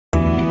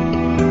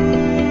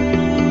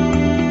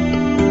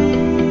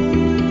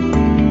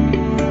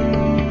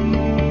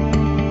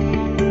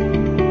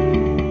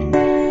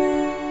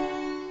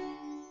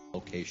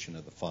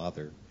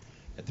Father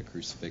at the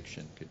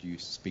crucifixion. Could you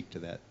speak to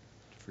that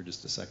for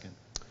just a second?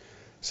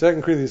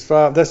 2 Corinthians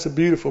 5, that's a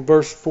beautiful,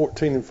 verse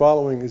 14 and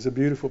following is a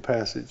beautiful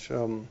passage.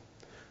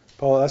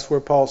 That's where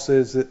Paul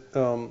says that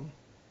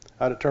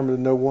I determined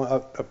to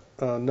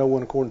know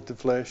one according to the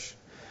flesh.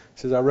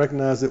 He says, I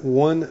recognize that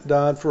one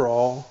died for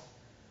all,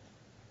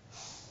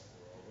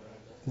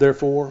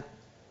 therefore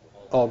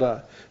all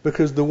died.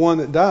 Because the one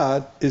that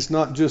died is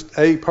not just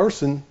a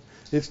person,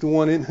 it's the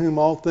one in whom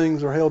all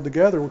things are held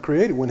together and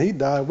created. When he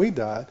died, we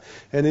died.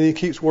 And then he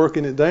keeps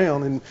working it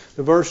down. And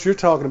the verse you're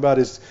talking about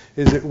is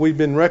that we've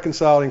been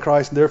reconciled in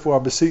Christ, and therefore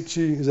I beseech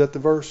you. Is that the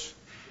verse?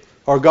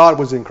 Or God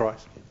was in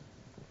Christ.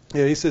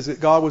 Yeah, he says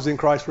that God was in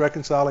Christ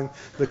reconciling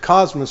the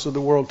cosmos of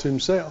the world to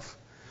himself.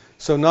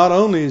 So not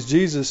only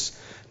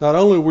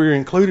we're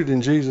included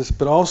in Jesus,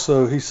 but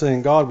also he's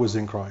saying God was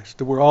in Christ,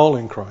 that we're all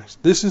in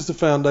Christ. This is the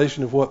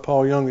foundation of what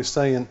Paul Young is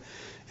saying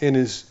in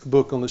his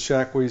book on the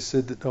shack, where he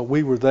said that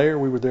we were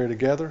there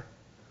together.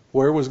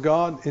 Where was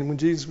God? And when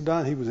Jesus was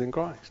dying, he was in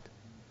Christ.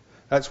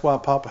 That's why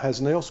Papa has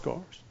nail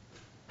scars.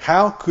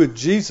 How could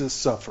Jesus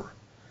suffer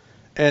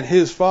and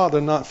his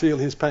Father not feel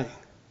his pain?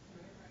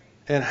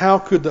 And how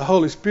could the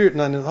Holy Spirit,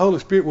 and the Holy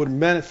Spirit would have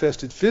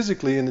manifested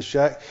physically in the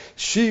shack,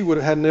 she would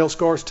have had nail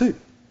scars too.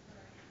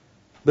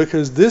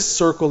 Because this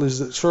circle is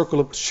the circle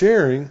of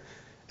sharing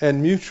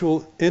and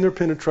mutual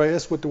interpenetration.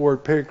 That's what the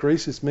word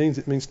perichoresis means.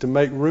 It means to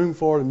make room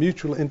for the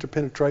mutual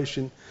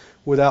interpenetration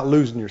without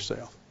losing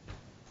yourself.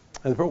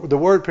 And the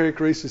word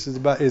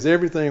perichoresis is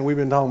everything we've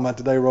been talking about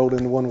today rolled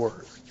into one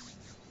word.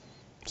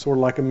 Sort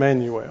of like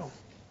Emmanuel.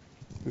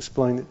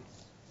 Explain it.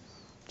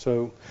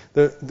 So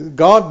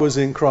God was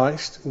in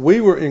Christ. We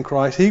were in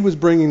Christ. He was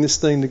bringing this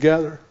thing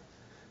together.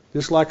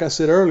 Just like I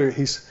said earlier,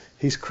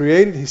 He's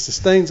created, he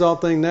sustains all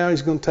things. Now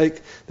he's going to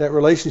take that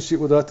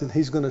relationship with us and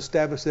he's going to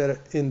establish that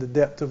in the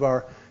depth of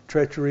our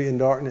treachery and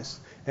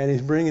darkness. And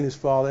he's bringing his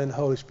Father and the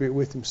Holy Spirit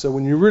with him. So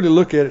when you really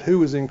look at it, who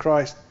was in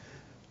Christ?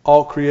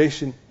 All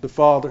creation, the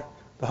Father,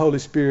 the Holy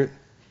Spirit,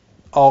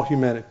 all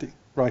humanity,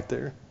 right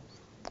there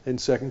in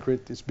 2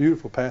 Corinthians.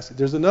 Beautiful passage.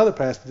 There's another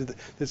passage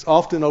that's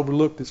often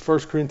overlooked. It's 1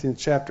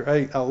 Corinthians chapter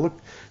 8. I'll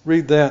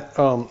read that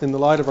in the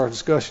light of our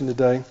discussion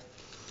today.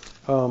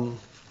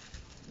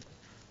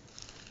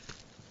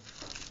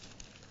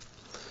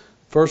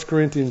 1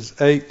 Corinthians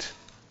 8,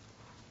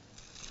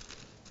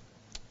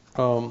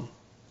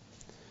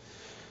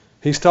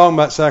 he's talking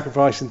about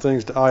sacrificing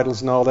things to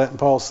idols and all that, and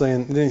Paul's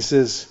saying, and then he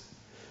says,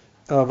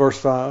 verse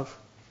 5,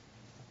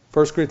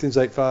 1 Corinthians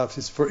 8:5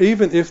 says, for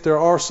even if there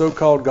are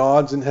so-called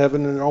gods in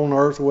heaven and on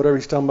earth, or whatever,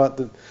 he's talking about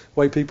the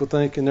way people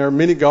think, and there are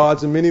many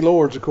gods and many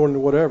lords according to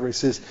whatever, he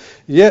says,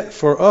 yet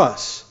for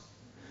us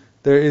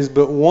there is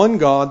but one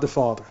God, the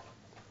Father,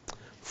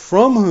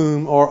 from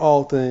whom are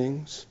all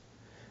things,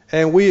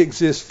 and we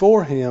exist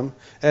for him,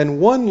 and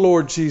one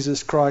Lord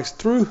Jesus Christ,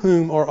 through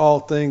whom are all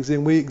things,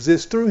 and we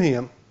exist through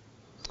him.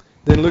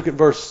 Then look at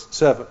verse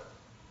 7.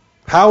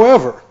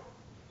 However,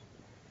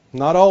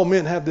 not all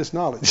men have this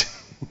knowledge.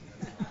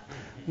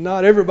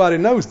 Not everybody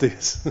knows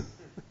this.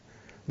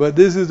 But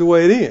this is the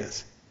way it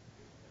is.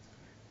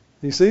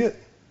 You see it?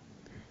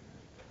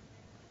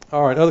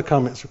 All right, other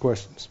comments or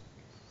questions?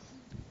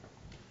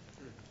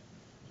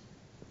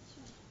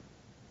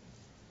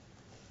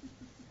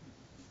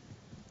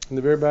 In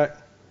the very back.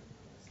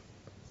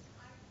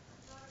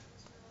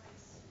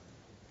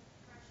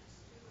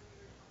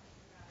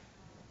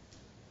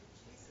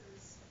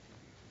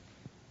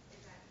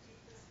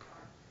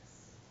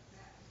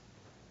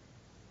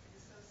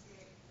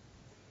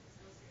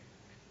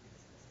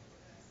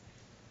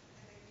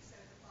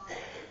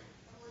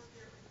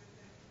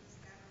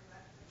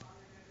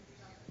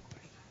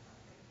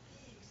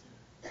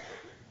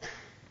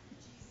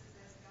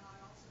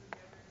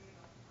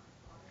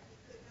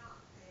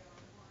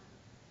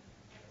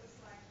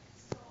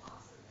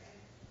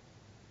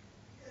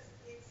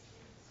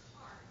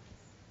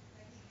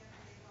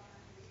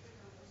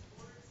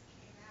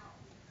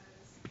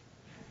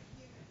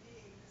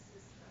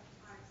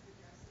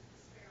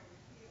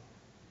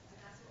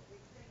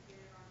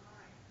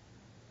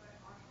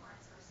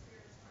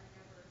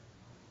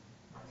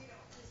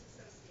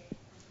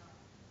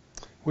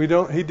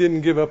 He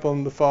didn't give up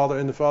on the Father,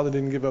 and the Father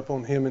didn't give up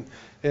on him.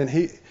 And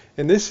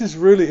this is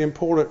really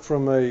important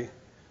from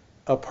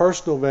a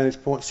personal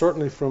vantage point,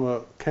 certainly from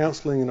a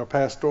counseling or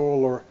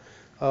pastoral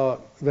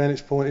or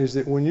vantage point, is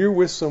that when you're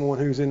with someone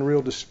who's in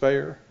real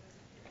despair,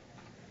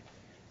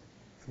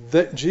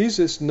 that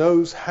Jesus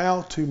knows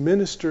how to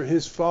minister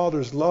his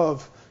Father's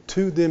love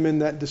to them in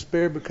that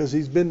despair, because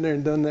he's been there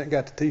and done that,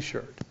 got the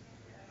T-shirt.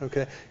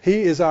 Okay,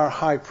 he is our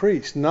high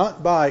priest,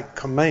 not by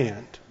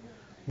command,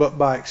 but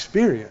by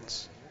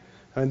experience.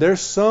 And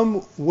there's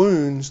some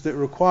wounds that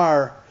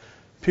require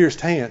pierced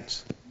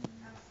hands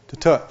to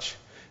touch.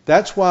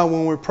 That's why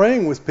when we're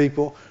praying with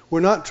people,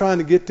 we're not trying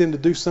to get them to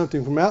do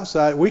something from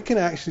outside. We can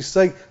actually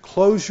say,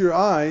 close your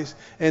eyes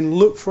and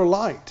look for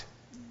light.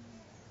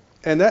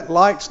 And that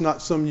light's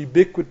not some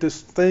ubiquitous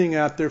thing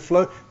out there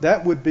floating.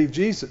 That would be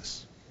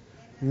Jesus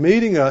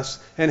meeting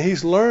us. And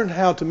he's learned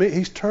how to meet.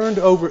 He's turned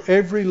over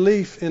every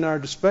leaf in our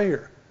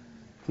despair.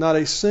 Not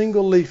a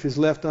single leaf is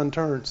left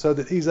unturned, so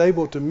that He's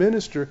able to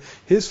minister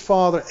His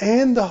Father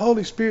and the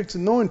Holy Spirit's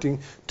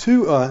anointing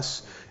to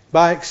us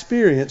by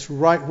experience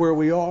right where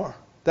we are.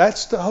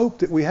 That's the hope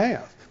that we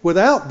have.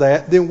 Without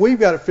that, then we've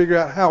got to figure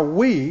out how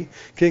we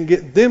can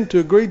get them to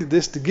agree to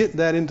this to get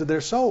that into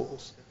their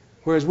souls.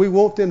 Whereas we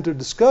want them to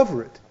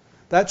discover it.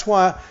 That's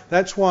why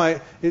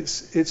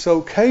it's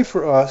okay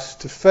for us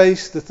to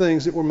face the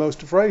things that we're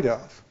most afraid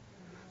of.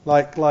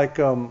 Like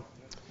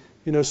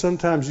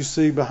sometimes you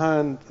see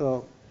behind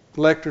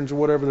lecterns or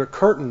whatever, there are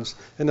curtains,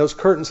 and those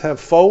curtains have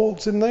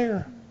folds in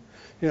there.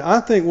 I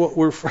think what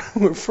we're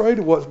afraid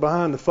of what's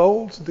behind the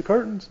folds of the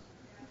curtains.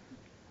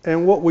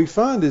 And what we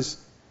find is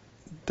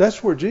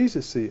that's where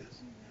Jesus is.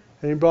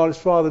 And He brought His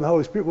Father and the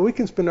Holy Spirit. But we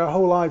can spend our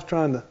whole lives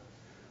trying to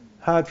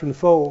hide from the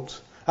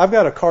folds. I've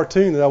got a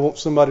cartoon that I want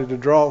somebody to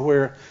draw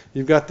where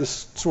you've got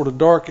this sort of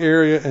dark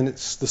area and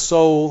it's the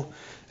soul,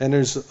 and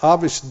there's an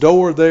obvious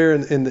door there,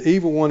 and the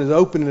evil one is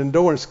opening the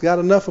door, and it's got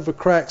enough of a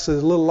crack so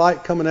there's a little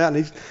light coming out,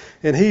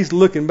 and he's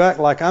looking back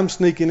like I'm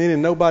sneaking in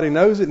and nobody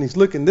knows it, and he's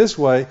looking this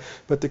way,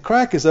 but the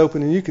crack is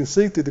open and you can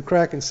see through the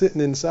crack, and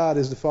sitting inside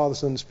is the Father,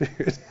 Son, and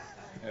Spirit.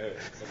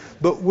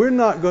 But we're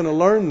not going to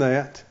learn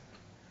that.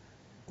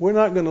 We're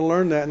not going to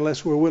learn that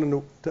unless we're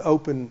willing to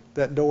open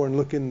that door and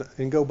look in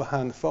and go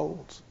behind the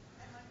folds.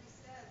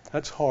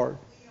 That's hard.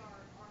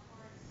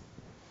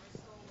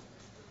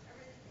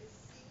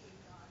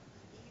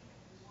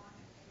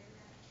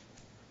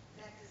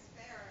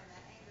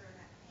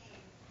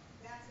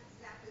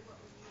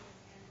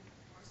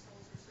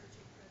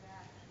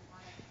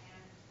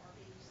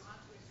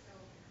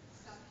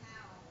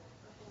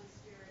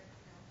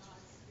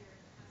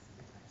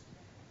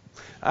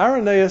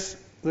 Irenaeus,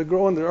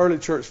 one of the early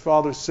church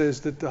fathers,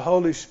 says that the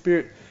Holy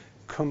Spirit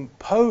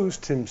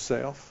composed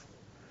Himself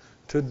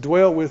to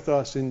dwell with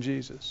us in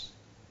Jesus.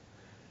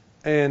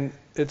 And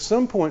at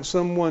some point,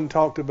 someone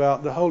talked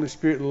about the Holy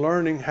Spirit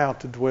learning how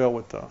to dwell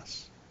with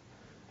us.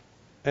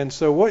 And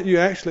so what you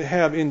actually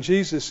have in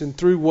Jesus and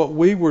through what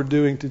we were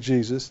doing to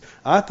Jesus,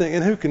 I think,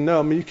 and who can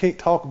know, you can't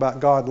talk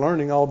about God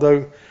learning,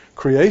 although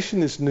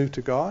creation is new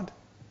to God.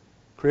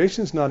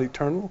 Creation is not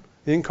eternal.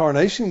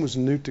 Incarnation was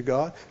new to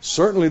God.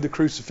 Certainly the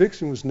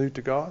crucifixion was new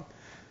to God.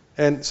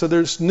 And so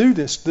there's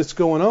newness that's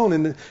going on.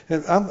 And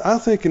I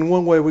think in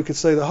one way we could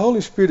say the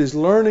Holy Spirit is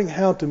learning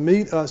how to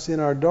meet us in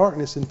our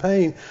darkness and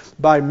pain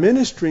by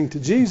ministering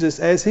to Jesus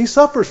as He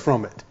suffers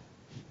from it.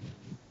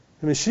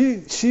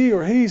 She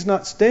or he's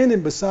not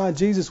standing beside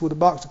Jesus with a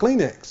box of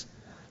Kleenex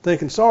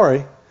thinking,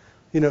 sorry.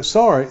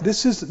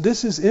 This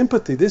is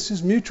empathy. This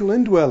is mutual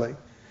indwelling.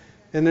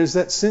 And there's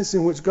that sense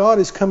in which God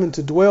is coming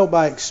to dwell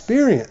by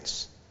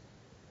experience.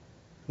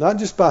 Not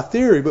just by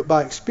theory, but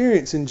by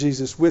experience in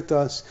Jesus with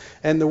us.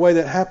 And the way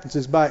that happens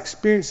is by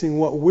experiencing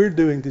what we're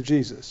doing to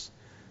Jesus.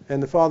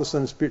 And the Father,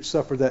 Son, and Spirit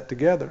suffer that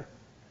together.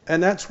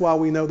 And that's why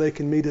we know they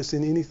can meet us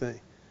in anything.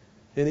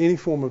 In any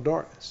form of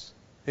darkness.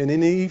 In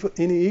any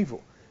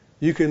evil.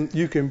 You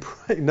can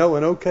pray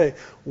knowing, okay,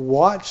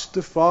 watch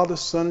the Father,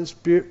 Son, and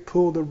Spirit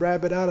pull the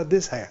rabbit out of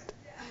this hat.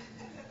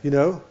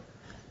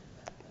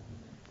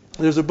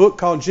 There's a book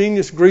called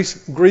Genius,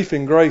 Grief,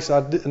 and Grace.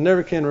 I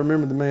never can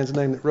remember the man's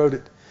name that wrote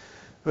it.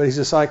 But he's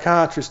a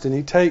psychiatrist, and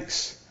he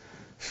takes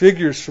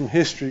figures from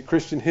history,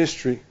 Christian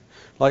history,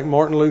 like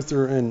Martin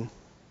Luther and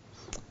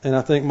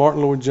I think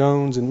Martin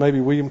Lloyd-Jones and maybe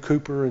William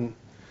Cooper, and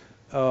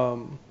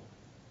I'm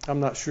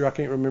not sure, I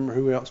can't remember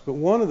who else. But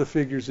one of the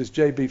figures is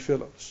J.B.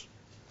 Phillips,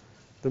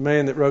 the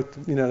man that wrote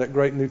that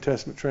great New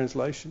Testament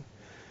translation.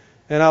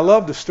 And I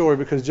love the story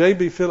because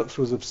J.B. Phillips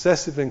was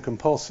obsessive and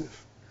compulsive.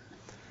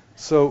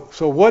 So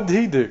what did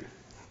he do?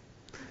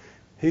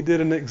 He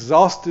did an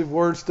exhaustive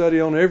word study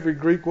on every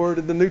Greek word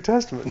in the New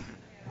Testament.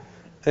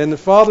 And the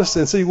Father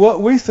said, see, what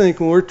we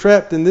think when we're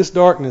trapped in this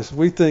darkness,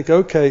 we think,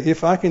 okay,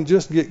 if I can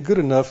just get good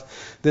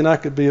enough, then I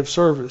could be of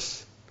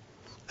service.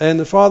 And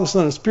the Father,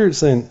 Son, and Spirit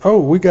saying,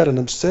 oh, we got an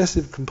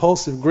obsessive,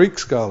 compulsive Greek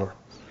scholar.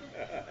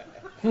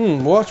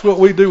 Watch what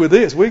we do with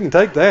this. We can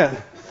take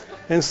that.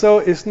 And so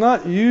it's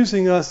not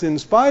using us in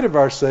spite of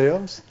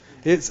ourselves.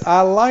 It's,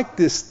 I like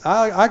this.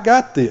 I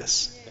got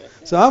this.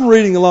 So I'm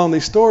reading along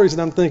these stories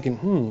and I'm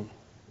thinking,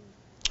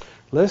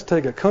 let's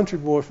take a country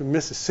boy from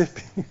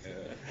Mississippi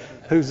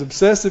who's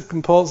obsessive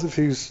compulsive,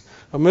 who's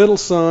a middle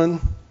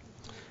son,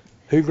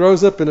 who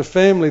grows up in a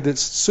family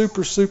that's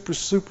super, super,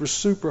 super,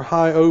 super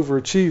high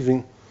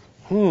overachieving.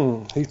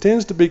 He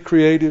tends to be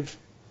creative,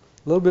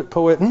 a little bit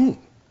poetic.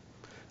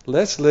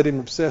 Let's let him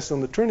obsess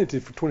on the Trinity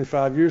for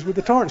 25 years with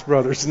the Torrance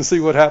brothers and see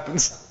what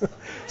happens.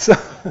 So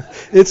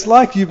it's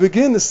like you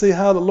begin to see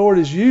how the Lord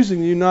is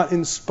using you, not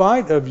in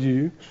spite of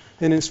you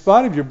and in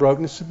spite of your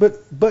brokenness,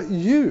 but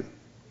you,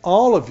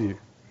 all of you.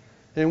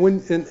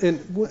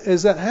 And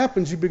as that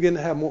happens, you begin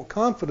to have more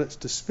confidence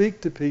to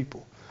speak to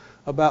people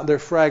about their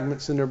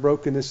fragments and their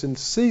brokenness and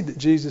see that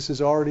Jesus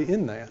is already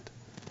in that,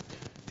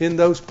 in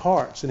those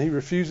parts, and He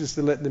refuses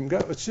to let them go.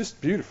 It's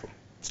just beautiful.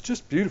 It's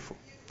just beautiful.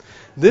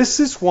 This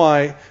is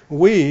why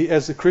we,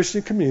 as a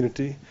Christian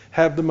community,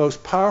 have the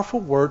most powerful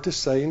word to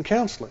say in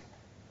counseling.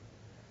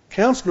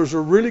 Counselors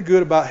are really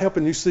good about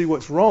helping you see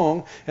what's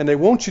wrong, and they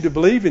want you to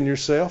believe in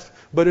yourself.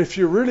 But if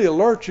you're really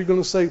alert, you're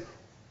going to say,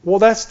 well,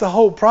 that's the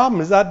whole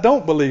problem, is I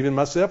don't believe in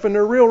myself, and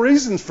there are real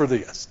reasons for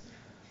this.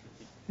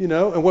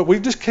 And we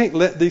just can't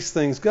let these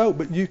things go.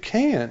 But you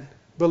can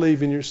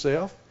believe in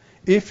yourself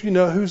if you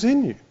know who's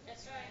in you.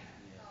 That's right.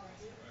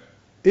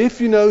 If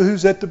you know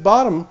who's at the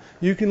bottom,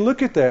 you can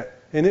look at that,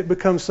 and it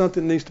becomes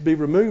something that needs to be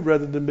removed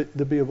rather than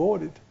to be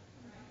avoided.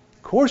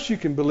 Of course you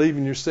can believe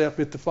in yourself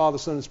if the Father,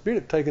 Son, and Spirit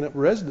have taken up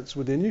residence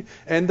within you,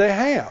 and they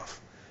have,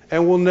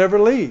 and will never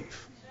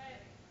leave.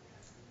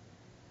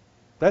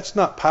 That's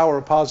not power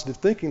of positive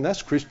thinking,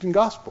 that's Christian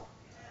gospel.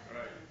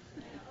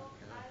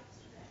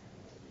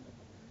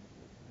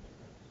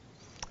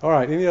 All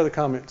right, any other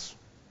comments?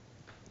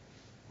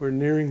 We're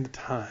nearing the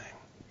time.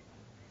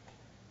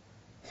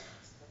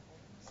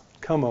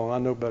 Come on, I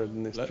know better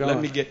than this. John.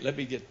 Let me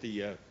get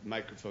the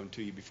microphone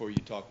to you before you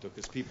talk, though,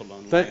 because people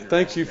online.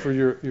 Thank you for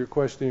your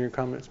question and your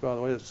comments, by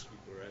the way. People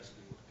are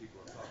asking what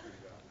people are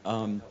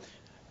talking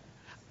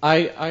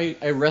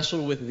about. I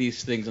wrestle with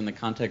these things in the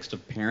context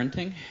of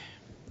parenting.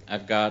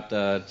 I've got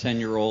a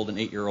 10-year-old, an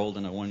 8-year-old,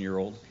 and a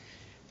 1-year-old,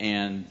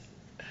 and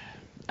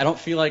I don't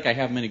feel like I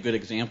have many good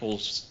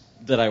examples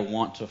that I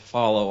want to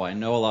follow. I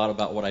know a lot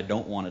about what I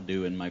don't want to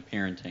do in my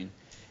parenting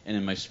and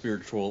in my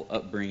spiritual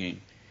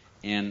upbringing.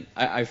 And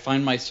I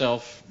find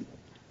myself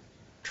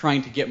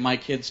trying to get my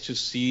kids to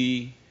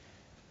see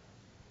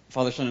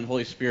Father, Son, and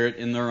Holy Spirit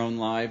in their own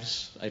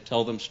lives. I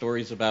tell them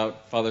stories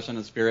about Father, Son,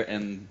 and Spirit,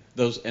 and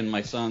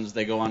my sons,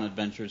 they go on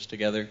adventures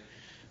together.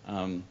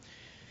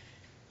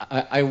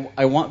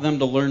 I want them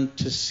to learn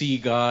to see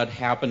God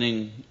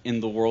happening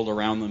in the world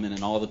around them and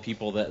in all the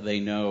people that they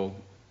know.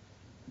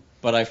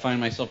 But I find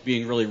myself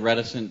being really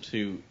reticent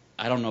to,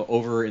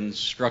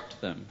 over-instruct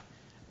them.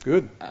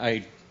 Good.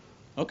 Okay,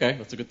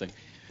 that's a good thing.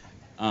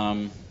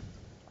 I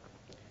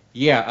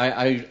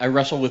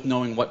wrestle with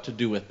knowing what to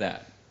do with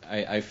that.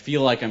 I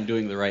feel like I'm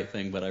doing the right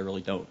thing, but I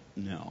really don't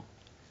know.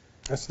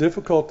 That's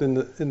difficult in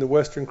the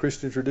Western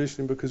Christian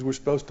tradition because we're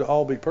supposed to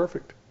all be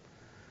perfect.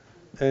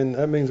 And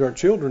that means our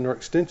children are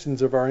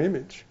extensions of our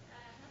image.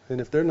 And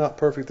if they're not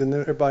perfect, then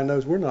everybody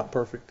knows we're not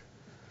perfect.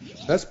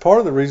 That's part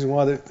of the reason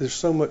why there's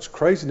so much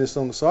craziness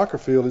on the soccer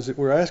field, is that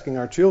we're asking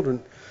our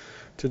children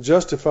to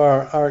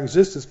justify our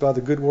existence by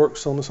the good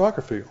works on the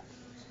soccer field.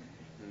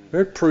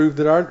 They prove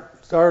that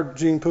our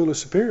gene pool is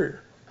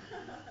superior.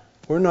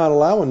 We're not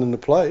allowing them to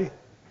play.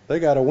 They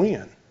got to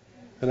win.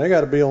 And they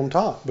got to be on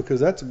top, because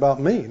that's about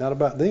me, not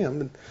about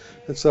them.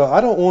 And so I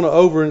don't want to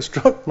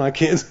over-instruct my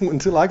kids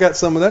until I got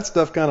some of that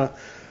stuff kind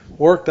of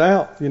worked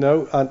out.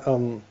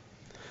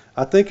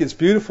 I think it's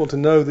beautiful to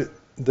know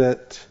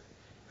that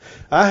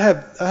I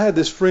had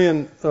this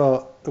friend,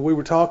 we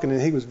were talking,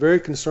 and he was very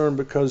concerned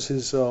because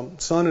his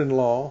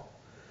son-in-law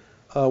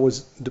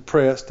was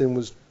depressed and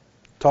was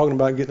talking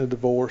about getting a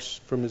divorce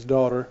from his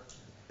daughter.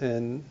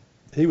 And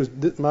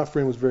my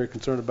friend was very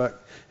concerned about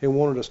and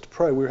wanted us to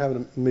pray. We were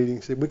having a meeting.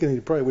 He said, we need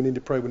to pray, we need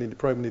to pray, we need to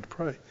pray, we need to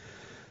pray.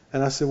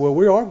 And I said, well,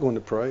 we are going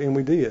to pray, and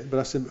we did. But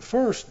I said, but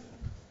first,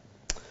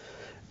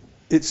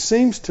 it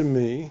seems to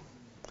me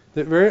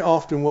that very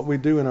often what we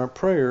do in our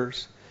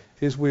prayers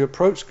is we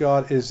approach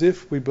God as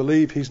if we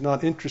believe He's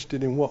not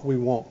interested in what we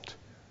want.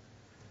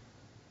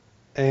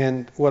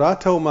 And what I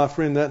told my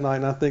friend that night,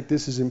 and I think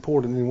this is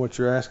important in what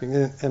you're asking,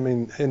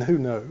 and who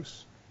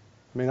knows?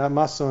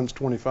 My son's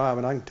 25,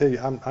 and I can tell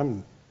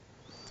you,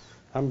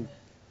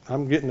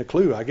 I'm getting a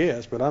clue, I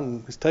guess, but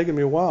it's taking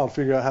me a while to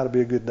figure out how to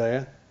be a good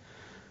dad.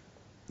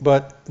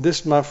 But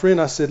my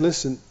friend, I said,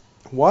 listen,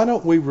 why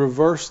don't we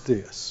reverse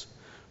this?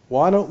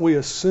 Why don't we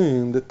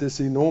assume that this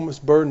enormous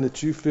burden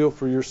that you feel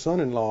for your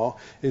son-in-law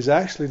is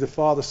actually the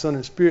Father, Son,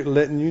 and Spirit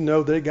letting you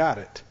know they got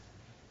it?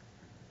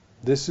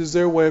 This is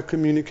their way of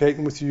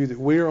communicating with you that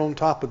we are on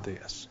top of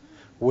this.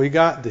 We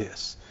got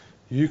this.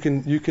 You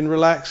can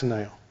relax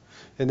now.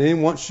 And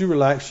then once you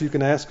relax, you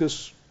can ask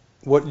us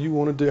what you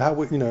want to do, how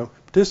we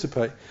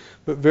participate.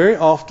 But very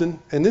often,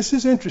 and this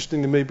is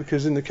interesting to me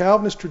because in the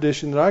Calvinist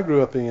tradition that I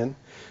grew up in,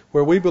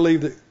 where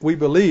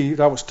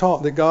I was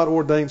taught that God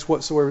ordains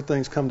whatsoever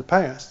things come to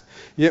pass,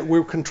 yet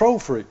we're control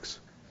freaks.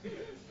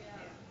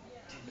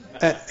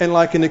 And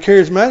like in the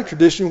charismatic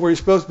tradition where you're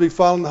supposed to be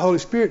following the Holy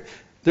Spirit,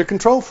 they're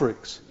control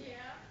freaks.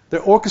 They're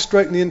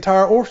orchestrating the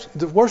entire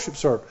the worship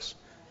service.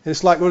 And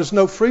it's like, well, there's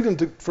no freedom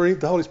for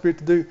the Holy Spirit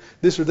to do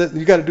this or that.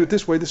 You got to do it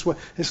this way, this way.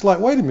 It's like,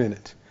 wait a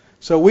minute.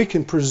 So we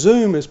can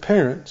presume as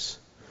parents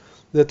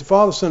that the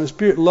Father, Son, and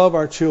Spirit love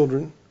our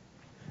children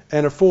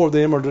and are for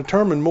them, are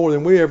determined more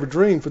than we ever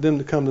dreamed for them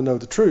to come to know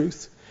the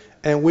truth.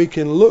 And we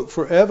can look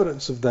for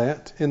evidence of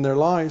that in their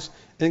lives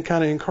and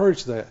kind of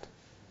encourage that.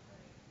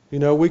 We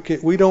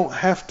don't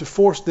have to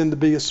force them to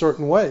be a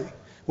certain way.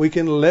 We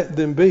can let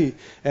them be.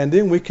 And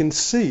then we can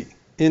see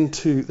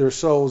into their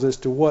souls as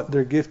to what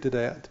they're gifted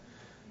at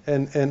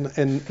and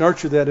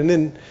nurture that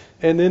and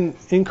then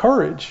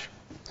encourage.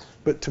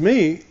 But to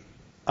me,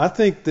 I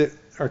think that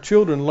our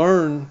children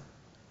learn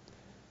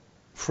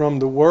from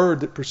the word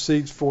that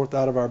proceeds forth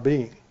out of our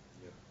being.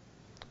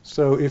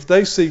 So if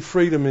they see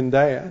freedom in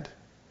Dad,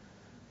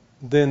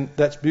 then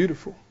that's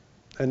beautiful,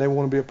 and they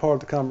want to be a part of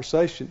the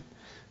conversation.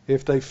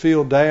 If they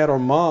feel dad or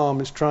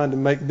mom is trying to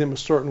make them a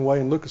certain way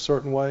and look a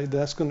certain way,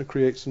 that's going to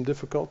create some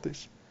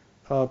difficulties.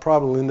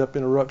 Probably end up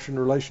in a ruptured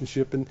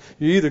relationship, and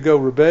you either go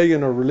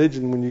rebellion or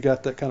religion when you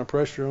got that kind of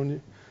pressure on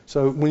you.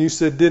 So when you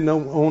said didn't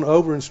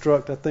over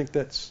instruct, I think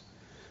that's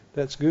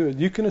good.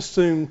 You can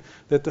assume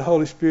that the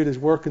Holy Spirit is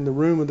working the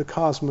room of the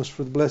cosmos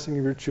for the blessing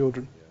of your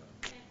children.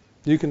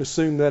 You can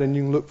assume that, and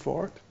you can look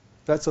for it.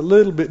 That's a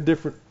little bit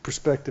different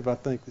perspective, I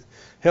think. It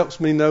helps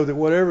me know that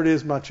whatever it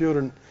is my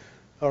children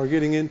are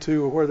getting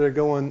into or where they're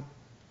going,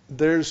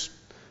 there's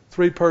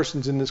 3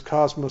 persons in this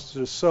cosmos.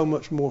 There's so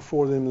much more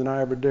for them than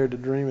I ever dared to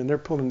dream, and they're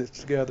pulling it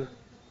together.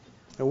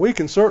 And we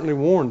can certainly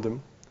warn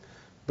them,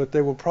 but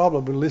they will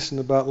probably listen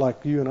about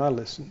like you and I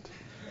listened.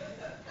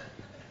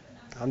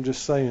 I'm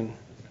just saying.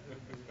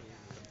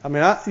 I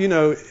mean,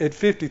 at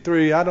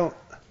 53,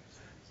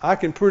 I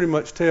can pretty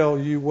much tell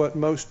you what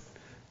most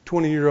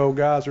 20-year-old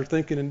guys are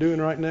thinking and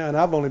doing right now, and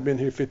I've only been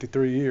here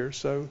 53 years.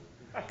 So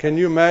can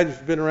you imagine if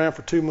you've been around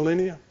for 2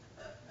 millennia?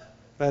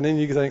 And then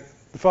you think,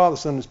 the Father,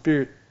 Son, and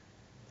Spirit,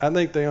 I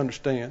think they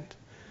understand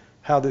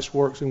how this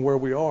works and where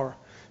we are.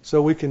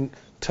 So we can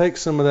take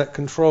some of that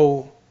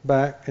control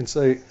back and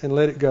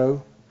let it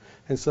go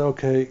and say,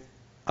 okay,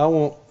 I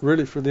want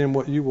really for them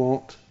what you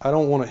want. I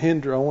don't want to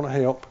hinder, I want to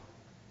help.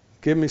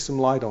 Give me some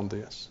light on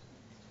this.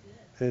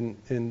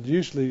 And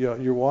usually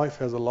your wife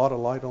has a lot of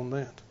light on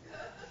that.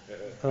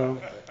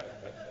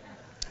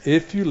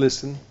 If you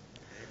listen,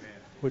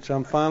 which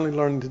I'm finally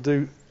learning to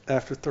do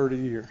after 30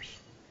 years,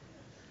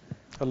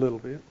 a little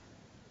bit.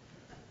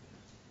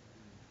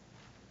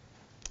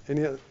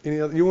 Any other?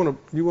 You want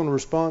to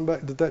respond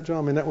back to that, John?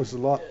 I mean, that was a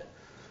lot.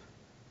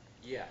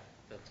 Yeah,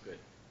 that's good.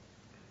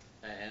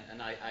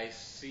 And I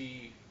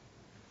see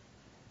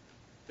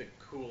the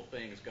cool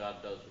things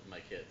God does with my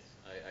kids.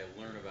 I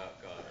learn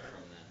about God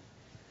from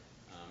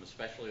them,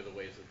 especially the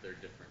ways that they're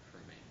different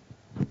from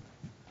me.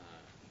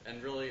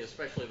 And really,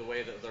 especially the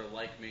way that they're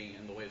like me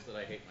and the ways that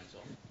I hate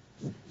myself.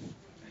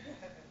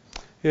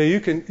 Yeah,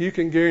 you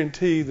can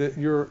guarantee that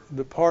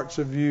the parts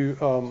of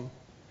you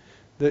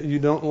that you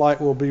don't like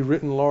will be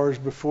written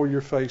large before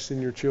your face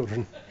in your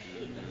children.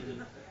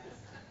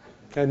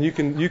 And you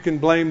can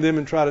blame them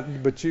and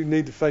but you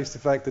need to face the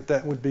fact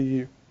that would be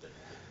you.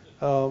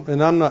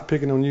 And I'm not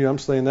picking on you. I'm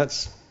saying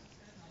that's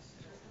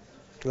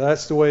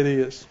the way it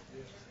is.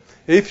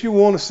 If you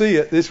want to see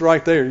it, it's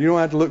right there. You don't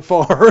have to look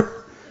far.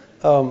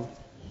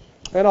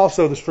 And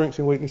also the strengths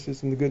and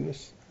weaknesses and the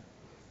goodness.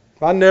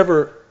 I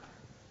never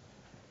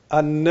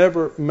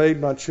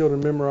made my children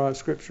memorize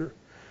Scripture.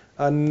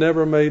 I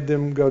never made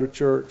them go to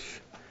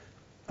church.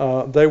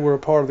 They were a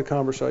part of the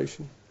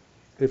conversation.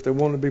 If they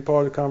wanted to be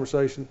part of the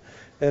conversation.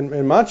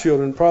 And my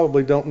children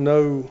probably don't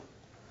know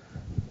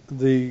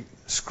the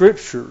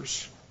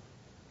Scriptures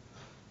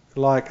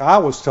like I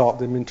was taught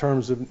them in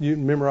terms of you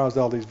memorized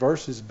all these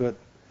verses, but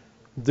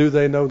do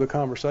they know the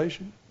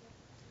conversation?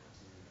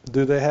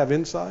 Do they have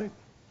insight?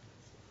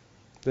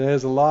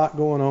 There's a lot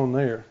going on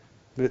there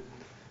that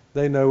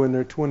they know in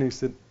their 20s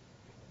that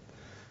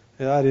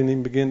I didn't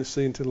even begin to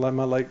see until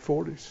my late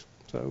 40s.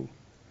 So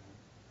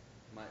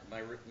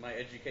my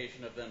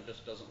education of them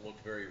just doesn't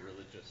look very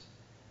religious.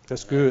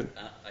 That's good.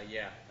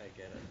 Yeah, I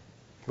get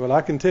it. Well,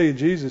 I can tell you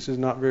Jesus is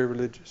not very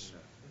religious.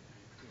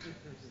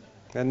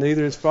 And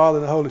neither is Father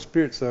and the Holy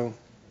Spirit. So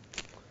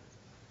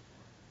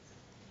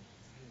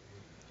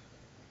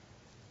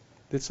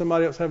did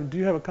somebody else do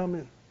you have a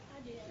comment?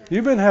 I did.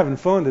 You've been having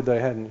fun today,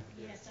 hadn't you?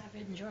 Yes, I've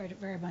enjoyed it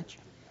very much.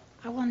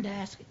 I wanted to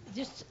ask,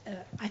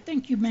 I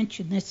think you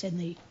mentioned this in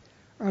the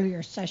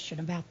earlier session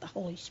about the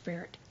Holy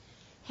Spirit.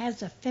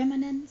 Has a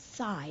feminine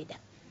side.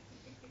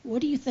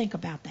 What do you think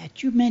about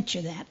that? You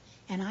mentioned that,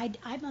 and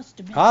I must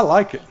admit. I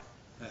like it.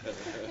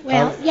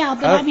 Well, yeah,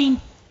 but I mean,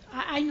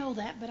 I know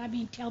that, but I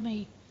mean, tell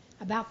me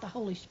about the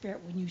Holy Spirit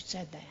when you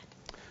said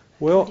that.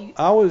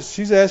 Well,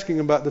 she's asking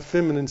about the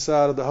feminine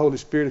side of the Holy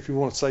Spirit, if you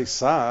want to say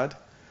side.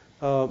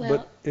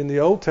 But in the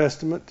Old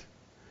Testament,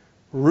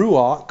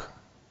 ruach,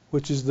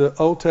 which is the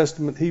Old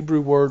Testament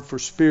Hebrew word for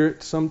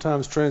spirit,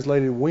 sometimes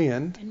translated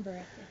wind. And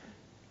breath.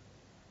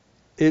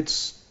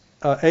 It's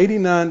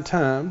 89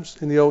 times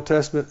in the Old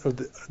Testament.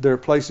 There are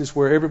places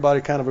where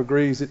everybody kind of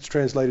agrees it's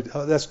translated.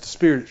 That's the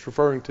spirit it's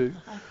referring to.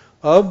 Uh-huh.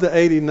 Of the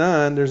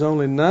 89, there's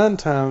only 9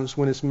 times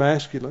when it's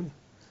masculine.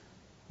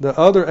 The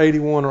other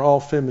 81 are all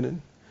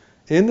feminine.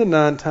 In the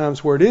 9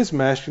 times where it is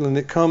masculine,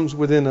 it comes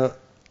within a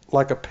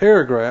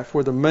paragraph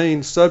where the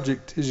main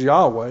subject is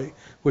Yahweh,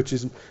 which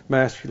is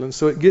masculine.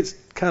 So it gets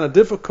kind of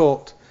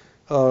difficult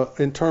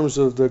in terms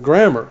of the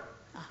grammar.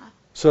 Uh-huh.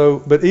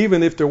 So, but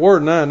even if there were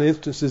 9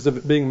 instances of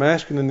it being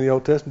masculine in the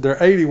Old Testament, there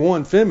are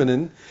 81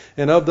 feminine,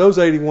 and of those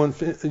 81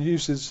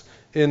 uses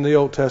in the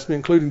Old Testament,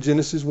 including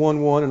Genesis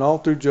 1:1 and all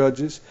through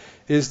Judges,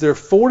 is there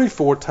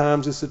 44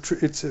 times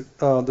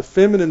the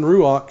feminine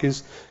ruach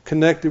is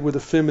connected with a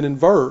feminine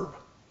verb.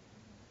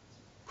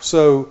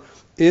 So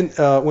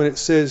when it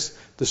says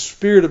the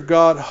Spirit of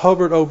God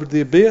hovered over the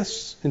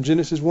abyss in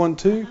Genesis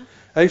 1:2,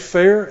 a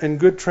fair and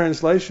good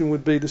translation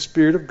would be the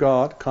Spirit of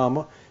God,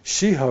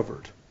 she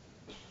hovered.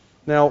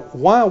 Now,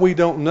 why we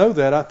don't know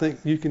that, I think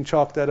you can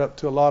chalk that up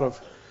to a lot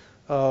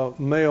of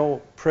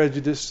male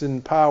prejudice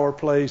and power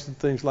plays and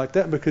things like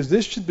that, because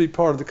this should be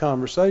part of the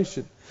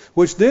conversation,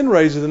 which then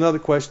raises another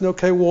question.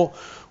 Okay, well,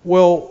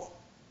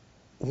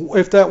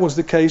 if that was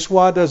the case,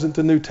 why doesn't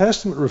the New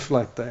Testament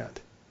reflect that?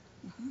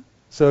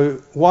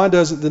 So why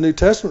doesn't the New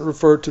Testament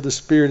refer to the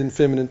Spirit in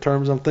feminine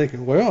terms? I'm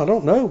thinking, well, I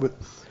don't know, but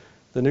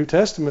the New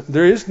Testament,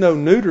 there is no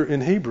neuter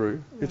in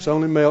Hebrew. It's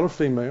only male or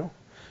female.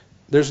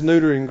 There's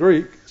neuter in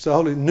Greek. So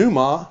holy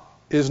pneuma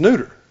is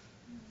neuter.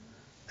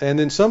 And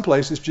in some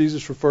places,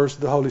 Jesus refers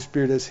to the Holy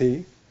Spirit as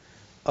he.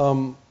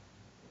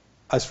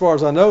 As far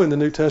as I know, in the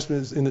New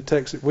Testament, in the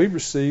text that we've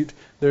received,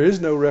 there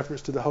is no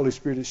reference to the Holy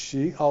Spirit as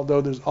she,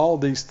 although there's all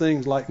these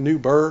things like new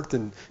birth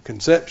and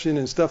conception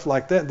and stuff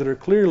like that that are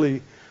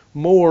clearly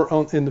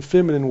more in the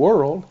feminine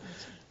world.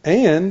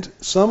 And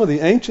some of the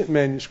ancient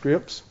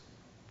manuscripts,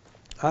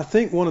 I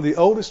think one of the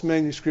oldest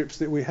manuscripts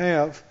that we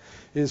have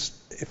is,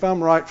 if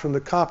I'm right, from the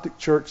Coptic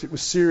Church. It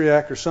was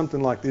Syriac or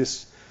something like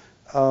this.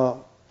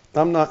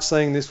 I'm not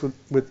saying this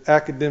with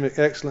academic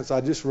excellence.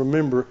 I just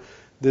remember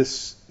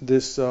this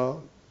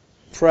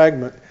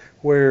fragment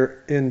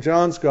where in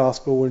John's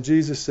Gospel, when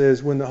Jesus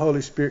says, when the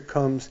Holy Spirit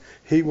comes,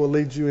 he will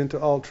lead you into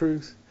all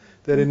truth,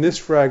 that in this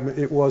fragment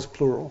it was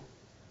plural.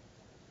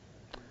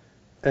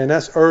 And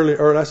that's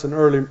an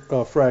early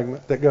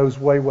fragment that goes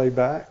way, way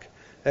back.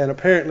 And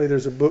apparently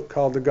there's a book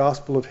called the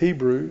Gospel of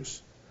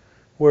Hebrews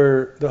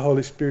where the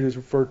Holy Spirit is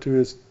referred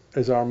to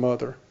as our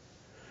mother.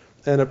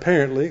 And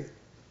apparently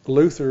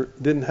Luther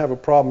didn't have a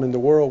problem in the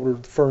world with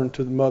referring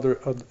to the mother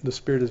of the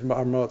Spirit as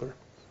our mother.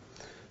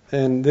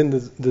 And then the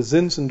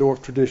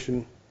Zinzendorf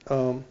tradition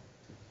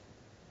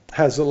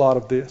has a lot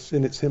of this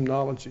in its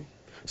hymnology.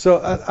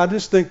 So I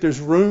just think there's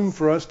room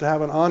for us to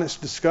have an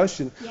honest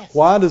discussion. Yes.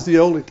 Why does the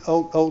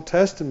Old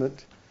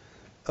Testament,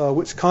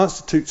 which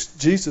constitutes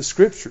Jesus'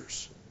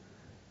 scriptures,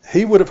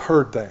 he would have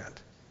heard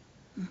that?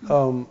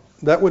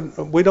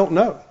 We don't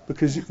know,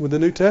 because the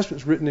New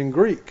Testament is written in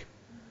Greek,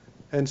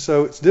 and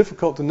so it's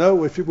difficult to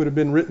know if it would have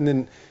been written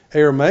in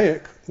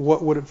Aramaic.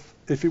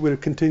 If it would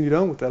have continued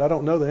on with that? I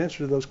don't know the answer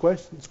to those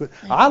questions, but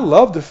I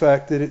love the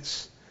fact that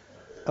it's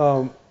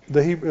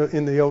the Hebrew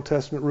in the Old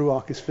Testament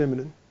ruach is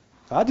feminine.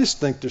 I just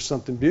think there's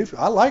something beautiful.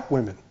 I like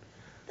women.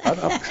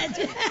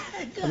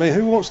 I mean,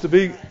 who wants to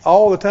be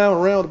all the time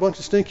around a bunch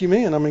of stinky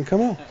men? I mean,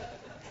 come on.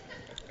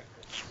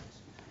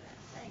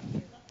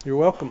 You're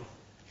welcome.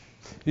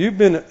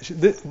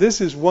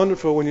 This is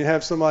wonderful when you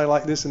have somebody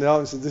like this in the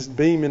audience, this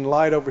beaming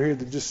light over here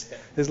that just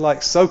is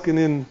like soaking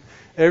in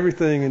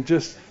everything, and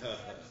just,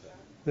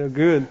 they're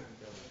good.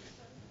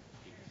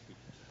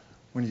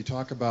 When you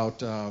talk about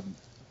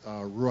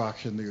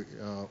ruach in the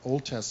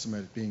Old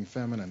Testament being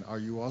feminine, are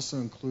you also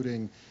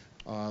including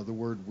the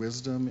word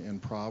wisdom in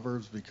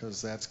Proverbs,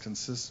 because that's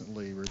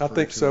consistently referred to as feminine? I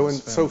think so, in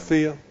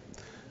Sophia.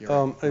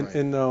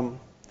 Right.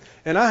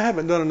 And I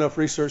haven't done enough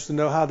research to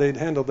know how they'd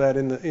handle that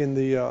in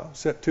the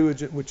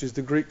Septuagint, which is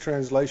the Greek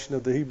translation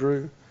of the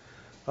Hebrew.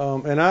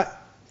 And I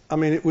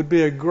mean, it would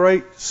be a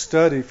great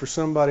study for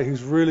somebody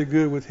who's really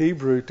good with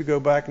Hebrew to go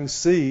back and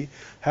see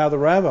how the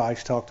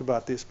rabbis talked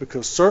about this,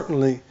 because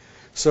certainly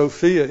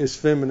Sophia is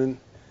feminine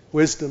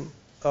wisdom,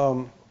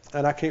 and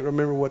I can't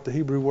remember what the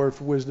Hebrew word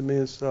for wisdom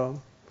is.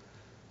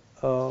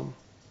 But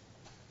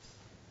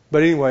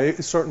anyway,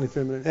 it's certainly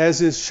feminine,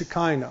 as is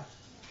Shekinah,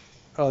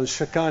 the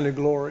Shekinah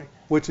glory,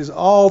 which is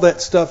all that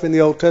stuff in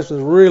the Old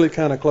Testament is really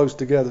kind of close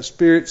together.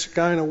 Spirit,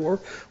 Shekinah,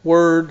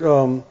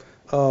 word,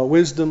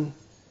 wisdom.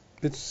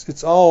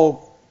 It's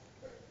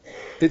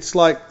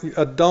like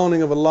a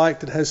dawning of a light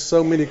that has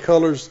so many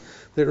colors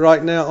that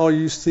right now all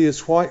you see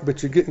is white,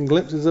 but you're getting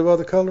glimpses of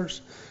other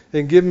colors.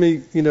 And give me,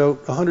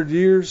 100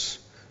 years,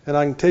 and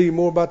I can tell you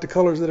more about the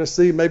colors that I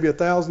see. Maybe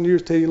 1,000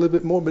 years, tell you a little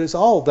bit more, but it's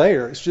all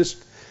there. It's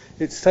just,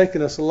 it's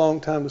taken us a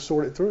long time to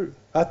sort it through.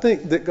 I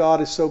think that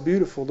God is so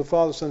beautiful, the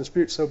Father, Son, and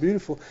Spirit is so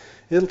beautiful,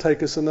 it'll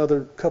take us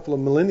another couple of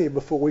millennia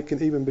before we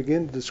can even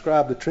begin to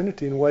describe the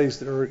Trinity in ways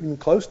that are even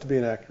close to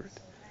being accurate.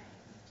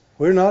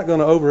 We're not going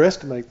to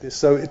overestimate this.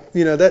 So,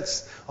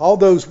 that's all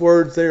those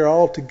words there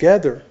all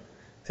together,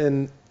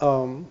 and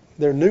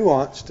they're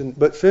nuanced,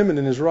 but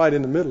feminine is right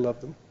in the middle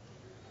of them.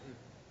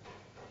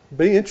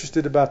 Be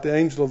interested about the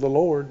angel of the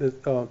Lord,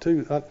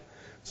 too.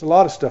 It's a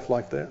lot of stuff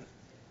like that.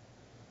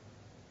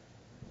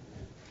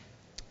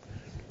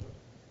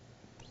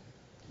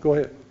 Go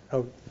ahead.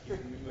 Oh.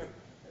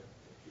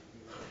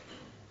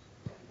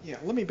 Yeah,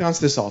 let me bounce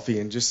this off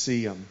you and just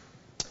see.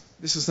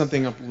 This is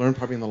something I've learned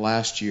probably in the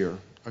last year.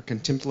 A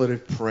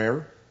contemplative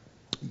prayer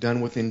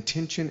done with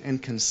intention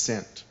and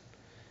consent.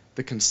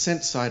 The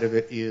consent side of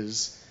it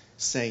is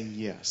saying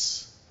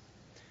yes.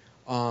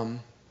 And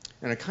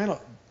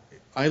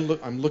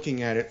I'm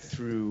looking at it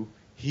through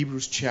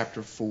Hebrews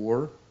chapter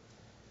 4.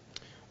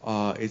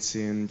 It's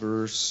in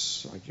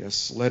verse,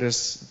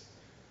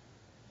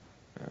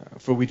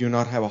 for we do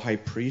not have a high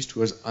priest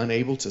who is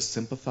unable to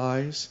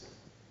sympathize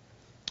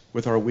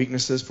with our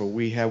weaknesses, for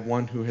we have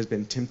one who has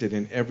been tempted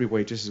in every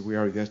way just as we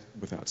are, yet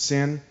without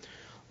sin.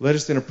 Let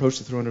us then approach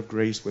the throne of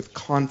grace with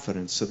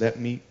confidence, so that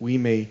we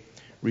may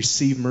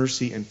receive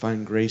mercy and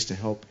find grace to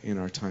help in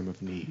our time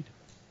of need.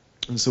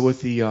 And so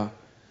with the,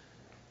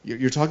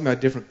 you're talking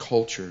about different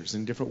cultures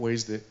and different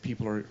ways that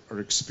people are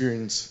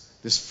experiencing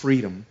this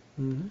freedom.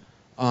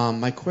 Mm-hmm.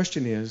 My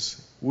question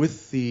is,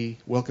 with the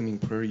welcoming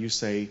prayer, you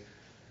say,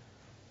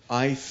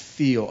 I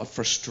feel a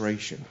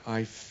frustration.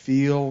 I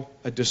feel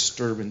a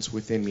disturbance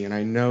within me, and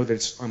I know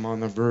that I'm on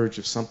the verge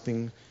of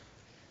something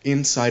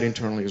inside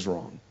internally is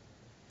wrong.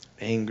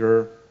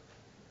 Anger,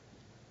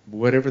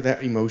 whatever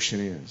that emotion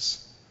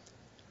is.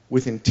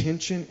 With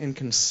intention and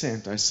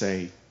consent, I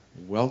say,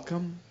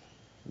 welcome,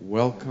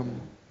 welcome,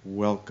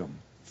 welcome,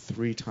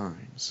 3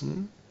 times.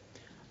 Mm-hmm.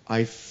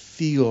 I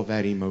feel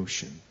that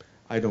emotion.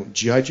 I don't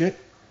judge it.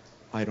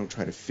 I don't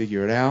try to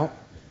figure it out.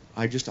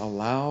 I just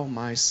allow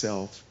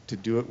myself to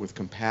do it with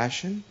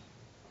compassion,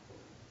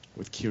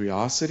 with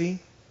curiosity,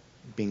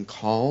 being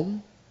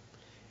calm,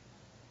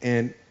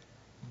 and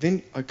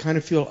then I kind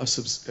of feel it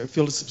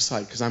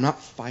subside because I'm not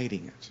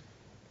fighting it.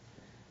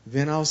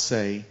 Then I'll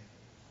say,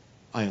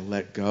 I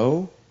let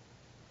go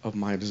of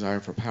my desire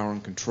for power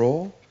and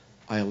control.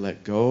 I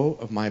let go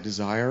of my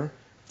desire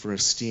for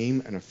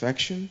esteem and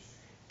affection.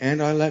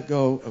 And I let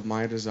go of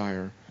my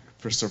desire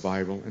for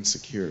survival and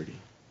security.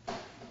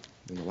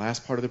 And the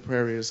last part of the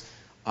prayer is,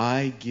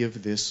 I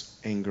give this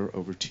anger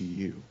over to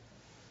you.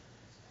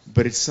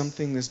 But it's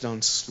something that's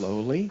done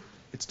slowly.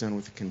 It's done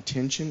with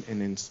intention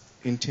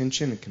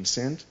and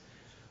consent.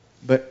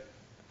 But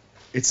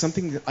it's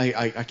something that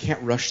I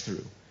can't rush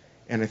through.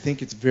 And I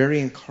think it's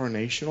very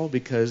incarnational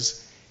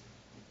because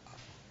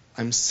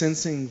I'm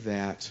sensing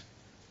that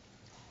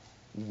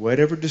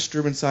whatever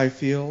disturbance I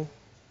feel,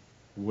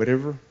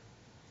 whatever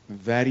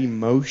that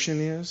emotion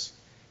is,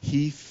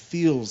 he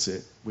feels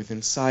it within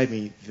inside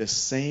me the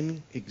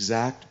same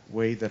exact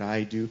way that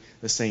I do,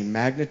 the same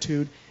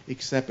magnitude,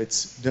 except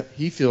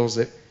he feels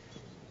it,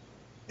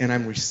 and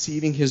I'm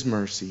receiving his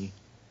mercy,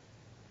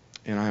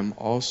 and I'm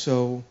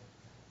also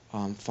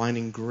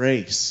finding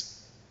grace,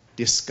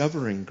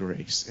 discovering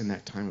grace in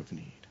that time of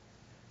need.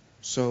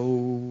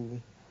 So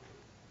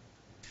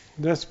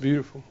That's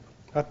beautiful.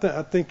 I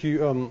think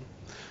you.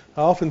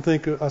 I often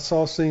think I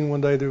saw a scene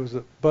one day. There was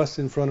a bus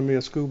in front of me,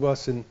 a school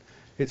bus, and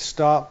it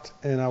stopped,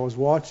 and I was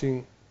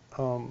watching.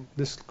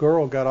 This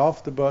girl got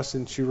off the bus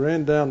and she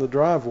ran down the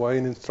driveway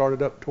and then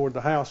started up toward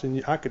the house,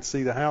 and I could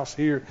see the house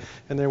here,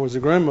 and there was a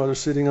grandmother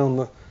sitting on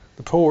the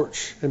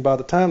porch, and by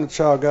the time the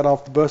child got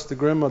off the bus, the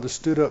grandmother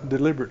stood up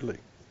deliberately,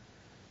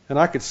 and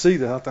I could see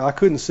that. I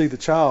couldn't see the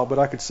child, but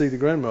I could see the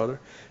grandmother,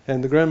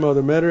 and the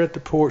grandmother met her at the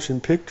porch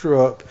and picked her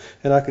up,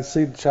 and I could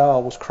see the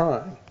child was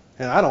crying,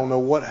 and I don't know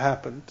what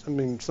happened. I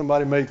mean,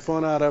 somebody made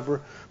fun of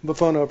her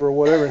or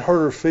whatever and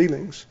hurt her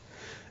feelings.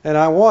 And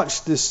I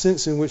watched this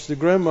sense in which the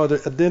grandmother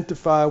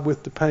identified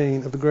with the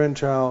pain of the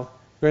granddaughter,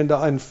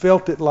 and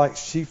felt it like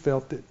she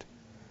felt it.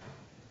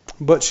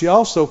 But she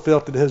also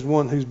felt it as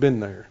one who's been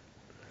there.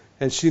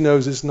 And she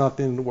knows it's not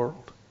the end of the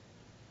world.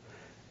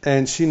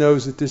 And she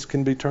knows that this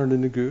can be turned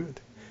into good.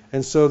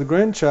 And so the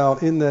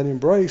grandchild in that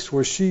embrace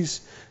where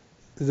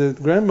the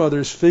grandmother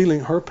is feeling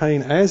her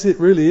pain as it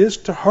really is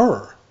to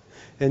her,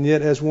 and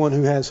yet as one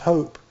who has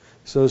hope.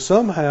 So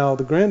somehow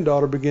the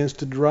granddaughter begins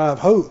to derive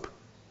hope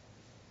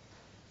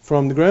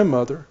from the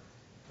grandmother,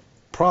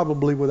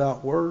 probably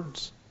without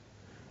words.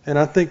 And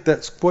I think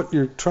that's what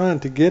you're trying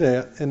to get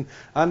at. And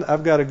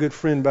I've got a good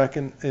friend back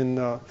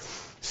in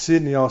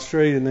Sydney,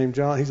 Australia, named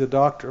John. He's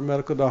a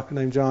medical doctor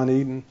named John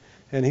Eden,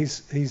 and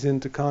he's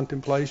into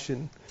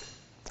contemplation,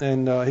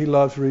 and he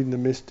loves reading the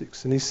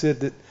mystics. And he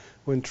said that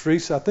when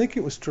Teresa, I think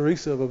it was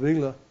Teresa of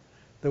Avila,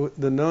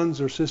 the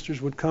nuns or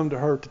sisters would come to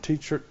her to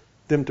teach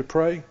them to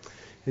pray,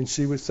 and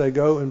she would say,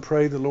 go and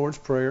pray the Lord's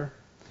Prayer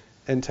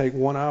and take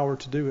 1 hour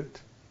to do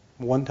it.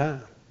 One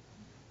time.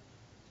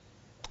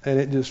 And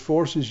it just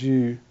forces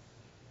you,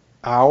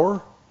 wait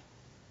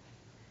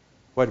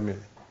a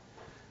minute,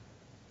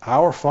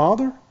 our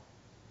Father?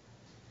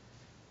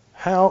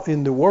 How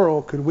in the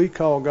world could we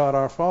call God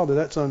our Father?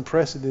 That's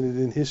unprecedented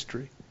in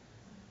history.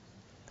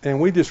 And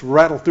we just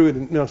rattle through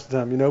it most of the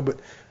time, but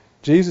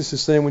Jesus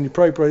is saying when you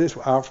pray this,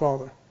 our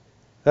Father.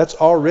 That's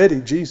already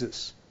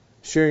Jesus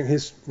sharing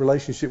his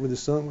relationship with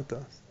his Son with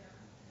us.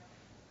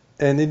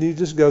 And then you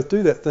just go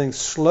through that thing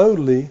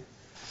slowly,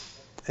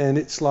 and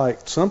it's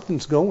like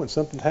something's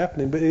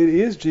happening. But it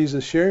is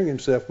Jesus sharing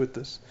himself with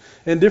us.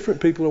 And different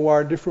people are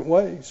wired different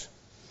ways.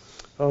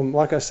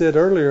 Like I said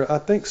earlier, I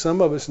think some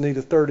of us need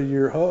a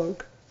 30-year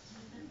hug.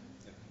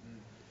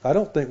 I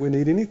don't think we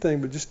need anything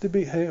but just to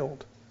be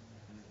held.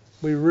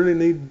 We really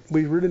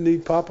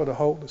need Papa to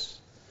hold us.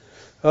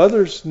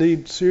 Others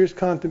need serious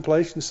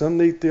contemplation. Some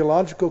need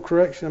theological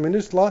correction. I mean,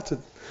 there's lots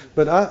of...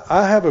 But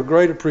I have a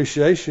great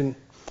appreciation,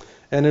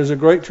 and there's a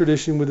great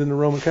tradition within the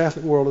Roman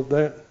Catholic world of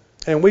that.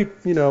 And we,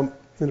 in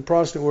the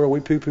Protestant world, we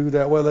poo-poo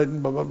that, well,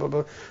 blah, blah, blah,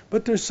 blah.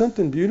 But there's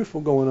something beautiful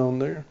going on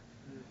there.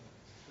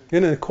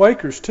 And the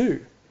Quakers,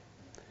 too.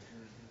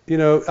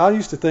 I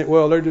used to think,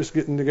 well, they're just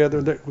getting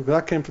together. Because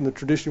I came from the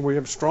tradition where you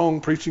have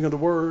strong preaching of the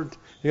Word.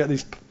 You got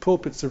these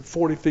pulpits that are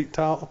 40 feet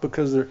tall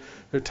because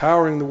they're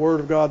towering the Word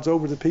of God's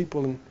over the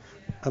people.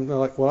 I'm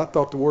like, well, I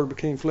thought the Word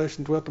became flesh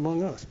and dwelt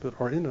among us,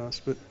 or in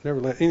us, but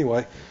nevertheless.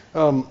 Anyway,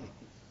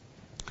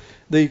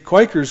 the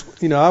Quakers,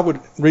 I would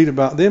read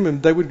about them,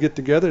 and they would get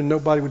together, and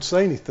nobody would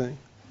say anything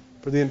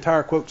for the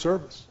entire quote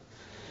service.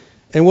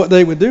 And what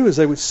they would do is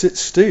they would sit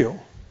still.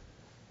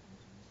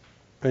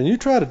 And you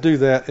try to do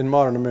that in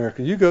modern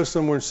America. You go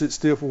somewhere and sit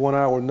still for 1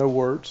 hour with no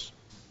words,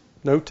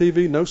 no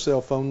TV, no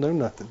cell phone, no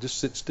nothing. Just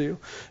sit still.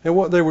 And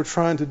what they were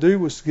trying to do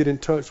was get in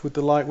touch with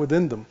the light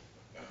within them.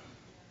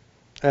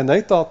 And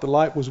they thought the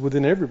light was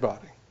within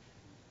everybody.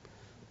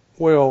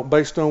 Well,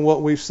 based on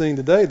what we've seen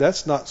today,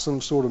 that's not some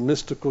sort of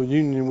mystical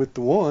union with the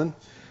one.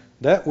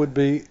 That would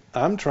be,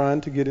 I'm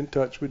trying to get in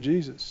touch with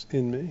Jesus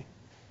in me.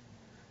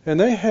 And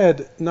they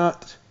had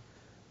not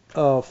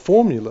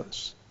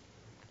formulas,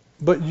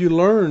 but you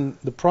learn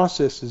the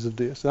processes of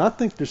this. And I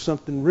think there's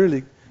something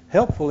really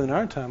helpful in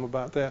our time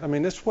about that. I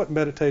mean, that's what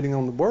meditating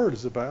on the Word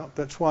is about.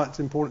 That's why it's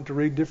important to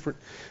read different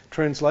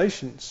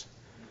translations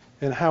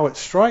and how it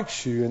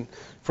strikes you. And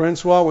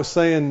Francois was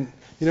saying,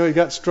 he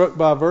got struck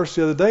by a verse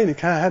the other day, and he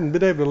kind of hadn't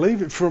been able to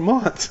leave it for a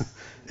month.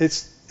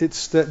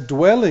 It's that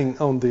dwelling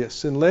on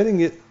this and letting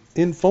it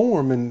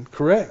inform and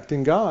correct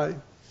and guide,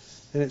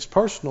 and it's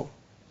personal.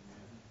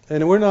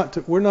 And we're not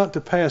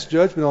to pass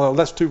judgment on,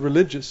 that's too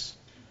religious.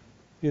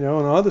 On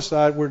the other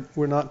side,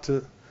 we're not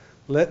to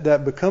let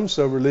that become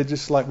so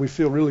religious, like we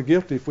feel really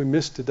guilty if we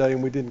missed today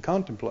and we didn't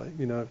contemplate.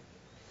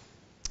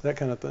 That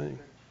kind of thing.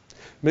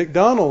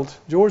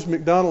 George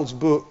MacDonald's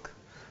book.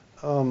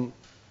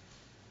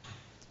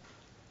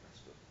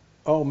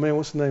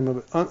 What's the name of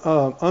it?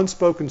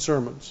 Unspoken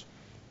Sermons.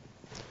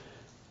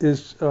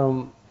 Is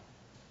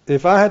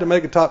if I had to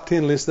make a top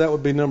 10 list, that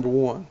would be number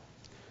one.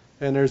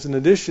 And there's an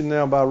edition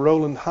now by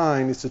Roland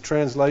Hine. It's a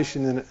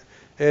translation and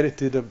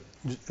edited.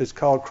 It's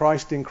called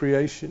Christ in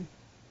Creation.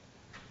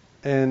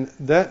 And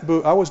that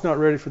book, I was not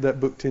ready for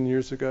that book 10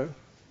 years ago.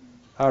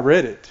 I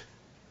read it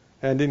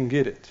and didn't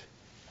get it.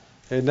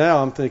 And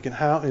now I'm thinking,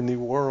 how in the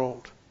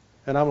world?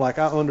 And I'm like,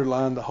 I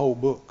underlined the whole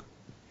book.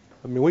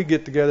 I mean, we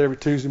get together every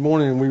Tuesday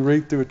morning and we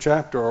read through a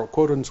chapter or a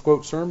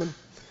quote-unquote sermon.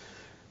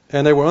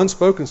 And they were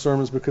unspoken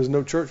sermons because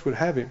no church would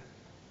have him.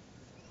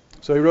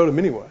 So he wrote them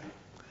anyway.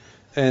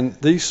 And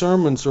these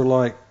sermons are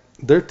like,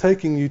 they're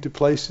taking you to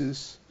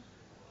places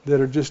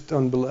that are just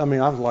unbelievable. I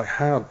mean, I was like,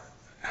 how,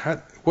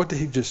 what did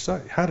he just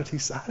say? How did he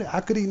say? How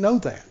could he know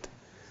that?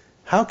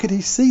 How could he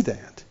see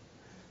that?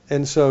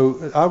 And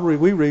so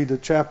we read a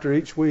chapter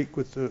each week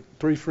with the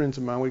three friends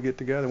of mine. We get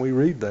together and we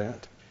read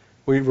that.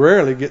 We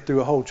rarely get through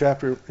a whole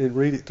chapter and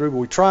read it through, but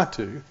we try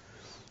to.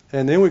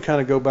 And then we kind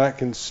of go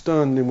back and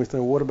stunned, and we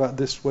think, what about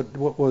this?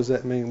 What does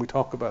that mean? We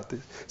talk about this.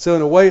 So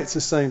in a way, it's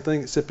the same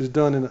thing, except it's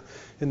done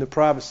in the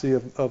privacy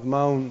of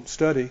my own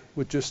study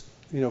with just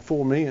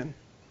 4 men.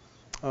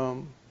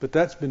 But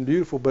that's been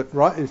beautiful. But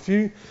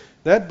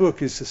that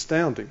book is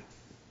astounding,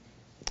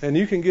 and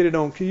you can get it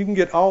on. You can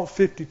get all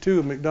 52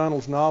 of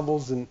MacDonald's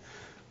novels and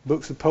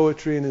books of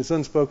poetry and his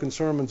unspoken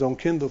sermons on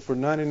Kindle for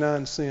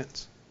 99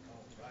 cents.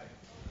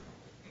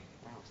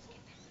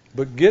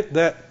 But get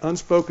that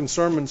Unspoken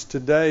Sermons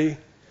today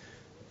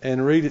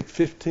and read it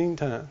 15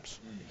 times.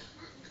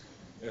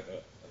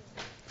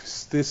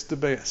 It's the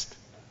best.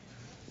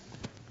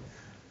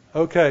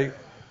 Okay.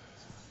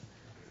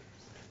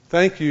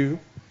 Thank you.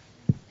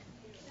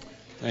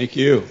 Thank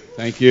you.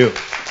 Thank you.